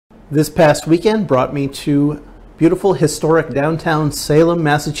This past weekend brought me to beautiful, historic downtown Salem,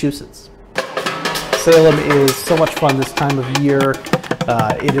 Massachusetts. Salem is so much fun this time of year.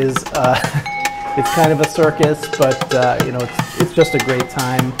 It's kind of a circus, but it's just a great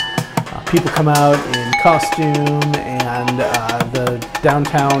time. People come out in costume, and the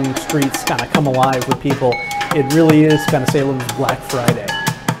downtown streets kind of come alive with people. It really is kind of Salem's Black Friday.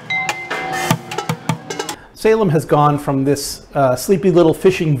 Salem has gone from this sleepy little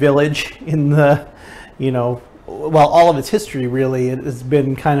fishing village in the, well, all of its history really. It has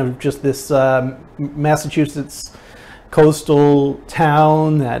been kind of just this Massachusetts coastal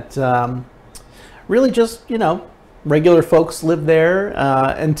town that really just, regular folks lived there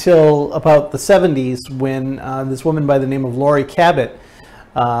until about the 70s when this woman by the name of Laurie Cabot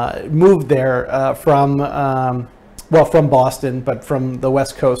moved there from Boston, but from the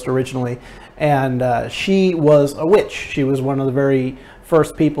West Coast originally. And she was a witch. She was one of the very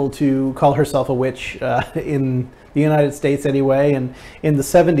first people to call herself a witch in the United States anyway. And in the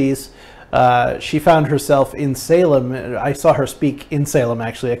 70s, she found herself in Salem. I saw her speak in Salem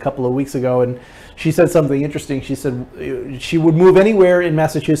actually a couple of weeks ago, and she said something interesting. She said she would move anywhere in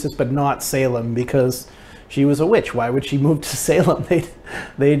Massachusetts but not Salem because she was a witch. Why would she move to Salem?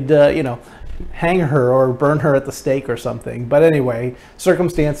 They'd hang her or burn her at the stake or something. But anyway,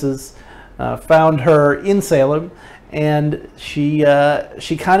 circumstances found her in Salem, and she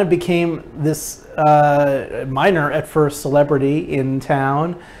kind of became this minor at first celebrity in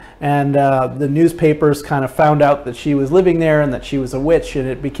town, and the newspapers kind of found out that she was living there and that she was a witch, and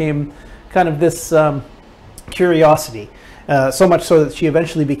it became kind of this curiosity, so much so that she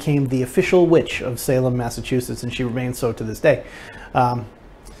eventually became the official witch of Salem, Massachusetts, and she remains so to this day.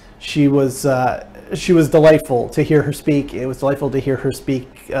 She was delightful to hear her speak. It was delightful to hear her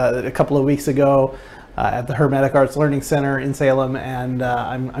speak a couple of weeks ago at the Hermetic Arts Learning Center in Salem, and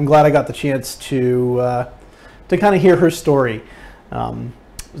I'm glad I got the chance to kind of hear her story. It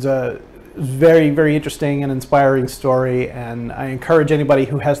was a very, very interesting and inspiring story, and I encourage anybody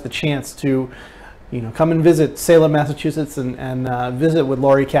who has the chance to come and visit Salem, Massachusetts, and visit with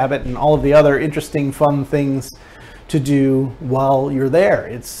Laurie Cabot and all of the other interesting, fun things to do while you're there.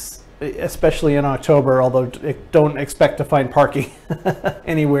 It's especially in October, although don't expect to find parking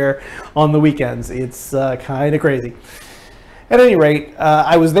anywhere on the weekends. It's kind of crazy. At any rate,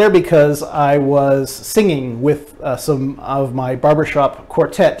 I was there because I was singing with some of my barbershop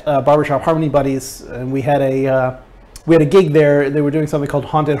quartet, barbershop harmony buddies, and we had a gig there. They were doing something called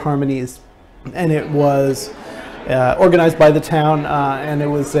Haunted Harmonies, and it was organized by the town, and it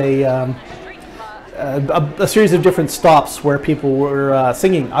was a series of different stops where people were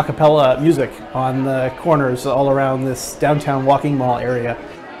singing a cappella music on the corners all around this downtown walking mall area.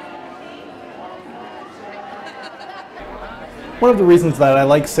 One of the reasons that I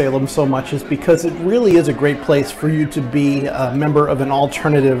like Salem so much is because it really is a great place for you to be a member of an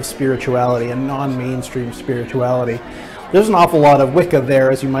alternative spirituality, a non-mainstream spirituality. There's an awful lot of Wicca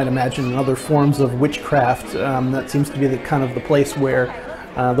there, as you might imagine, and other forms of witchcraft. That seems to be the kind of the place where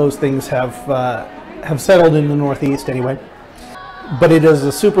those things have settled in the Northeast anyway. But it is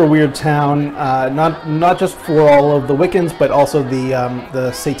a super weird town, not just for all of the Wiccans, but also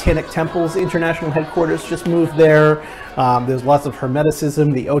the Satanic Temple's international headquarters just moved there. There's lots of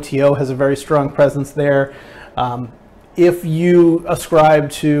Hermeticism. The OTO has a very strong presence there. If you ascribe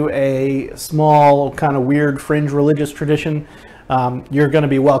to a small, kind of weird fringe religious tradition, you're going to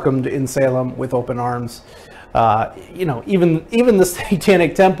be welcomed in Salem with open arms. Even the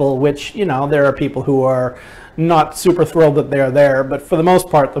Satanic Temple, which, there are people who are not super thrilled that they're there, but for the most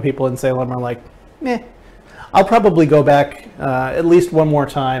part, the people in Salem are like, meh. I'll probably go back at least one more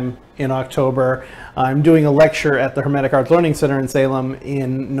time in October. I'm doing a lecture at the Hermetic Arts Learning Center in Salem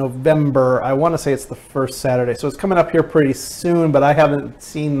in November. I want to say it's the first Saturday, so it's coming up here pretty soon, but I haven't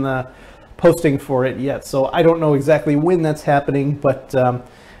seen the posting for it yet, so I don't know exactly when that's happening, but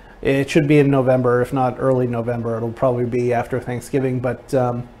it should be in November, if not early November. It'll probably be after Thanksgiving, but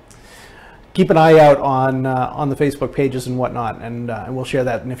keep an eye out on the Facebook pages and whatnot, and we'll share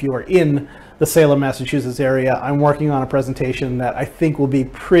that. And if you are in the Salem, Massachusetts area, I'm working on a presentation that I think will be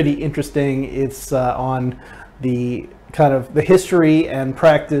pretty interesting. It's on the kind of the history and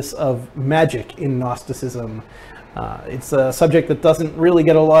practice of magic in Gnosticism. It's a subject that doesn't really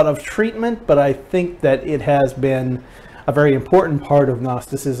get a lot of treatment, but I think that it has been a very important part of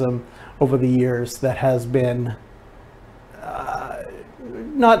Gnosticism over the years that has been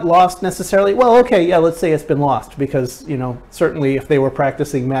not lost necessarily. Well, okay, yeah, let's say it's been lost because, certainly if they were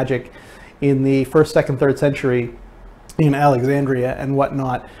practicing magic in the 1st, 2nd, 3rd century in Alexandria and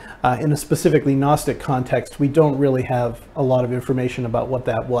whatnot, in a specifically Gnostic context, we don't really have a lot of information about what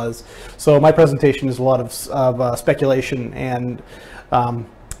that was. So my presentation is a lot of speculation and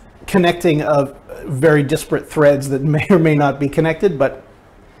connecting of very disparate threads that may or may not be connected, but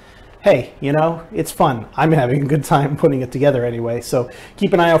hey, you know, it's fun. I'm having a good time putting it together anyway, so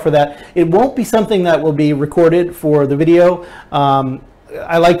keep an eye out for that. It won't be something that will be recorded for the video.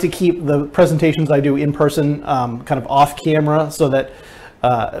 I like to keep the presentations I do in person kind of off camera so that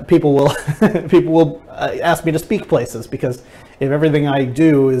people will ask me to speak places, because if everything I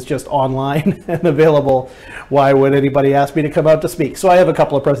do is just online and available, why would anybody ask me to come out to speak? So I have a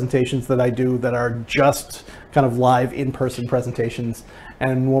couple of presentations that I do that are just kind of live in-person presentations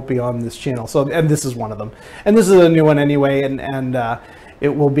and won't be on this channel. So, and this is one of them. And this is a new one anyway, and it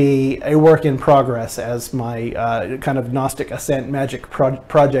will be a work in progress, as my kind of Gnostic Ascent magic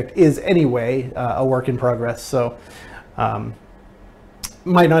project is anyway a work in progress. So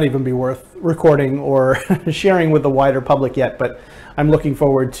might not even be worth recording or sharing with the wider public yet, but I'm looking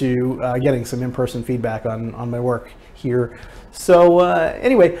forward to getting some in-person feedback on my work here. So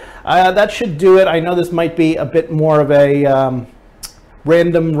anyway, that should do it. I know this might be a bit more of a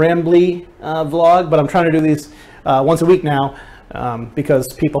random rambly vlog, but I'm trying to do these once a week now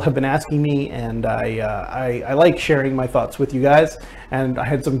because people have been asking me, and I like sharing my thoughts with you guys. And I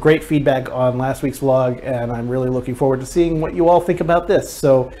had some great feedback on last week's vlog, and I'm really looking forward to seeing what you all think about this.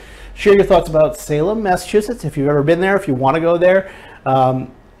 So share your thoughts about Salem, Massachusetts, if you've ever been there, if you want to go there.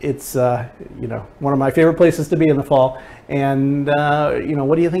 It's you know, one of my favorite places to be in the fall. And you know,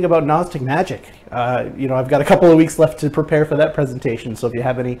 what do you think about Gnostic magic? You know, I've got a couple of weeks left to prepare for that presentation, so if you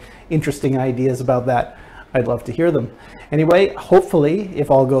have any interesting ideas about that, I'd love to hear them. Anyway, hopefully, if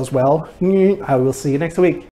all goes well, I will see you next week.